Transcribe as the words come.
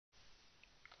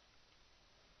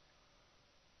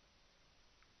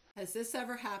Has this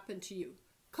ever happened to you?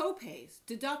 Copays,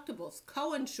 deductibles,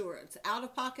 coinsurance,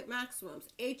 out-of-pocket maximums,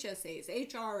 HSAs,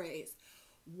 HRAs.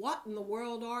 What in the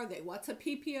world are they? What's a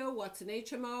PPO? What's an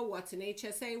HMO? What's an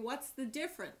HSA? What's the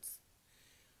difference?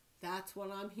 That's what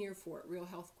I'm here for at Real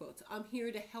Health Quotes. I'm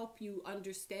here to help you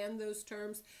understand those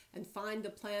terms and find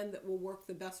a plan that will work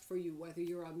the best for you, whether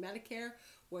you're on Medicare,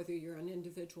 whether you're on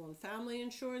individual and family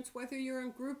insurance, whether you're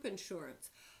on group insurance.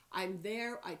 I'm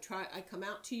there. I come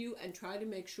out to you and try to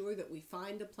make sure that we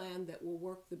find a plan that will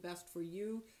work the best for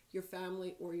you, your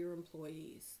family, or your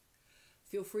employees.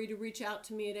 Feel free to reach out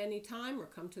to me at any time or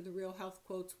come to the Real Health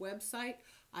Quotes website.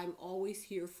 I'm always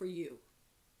here for you.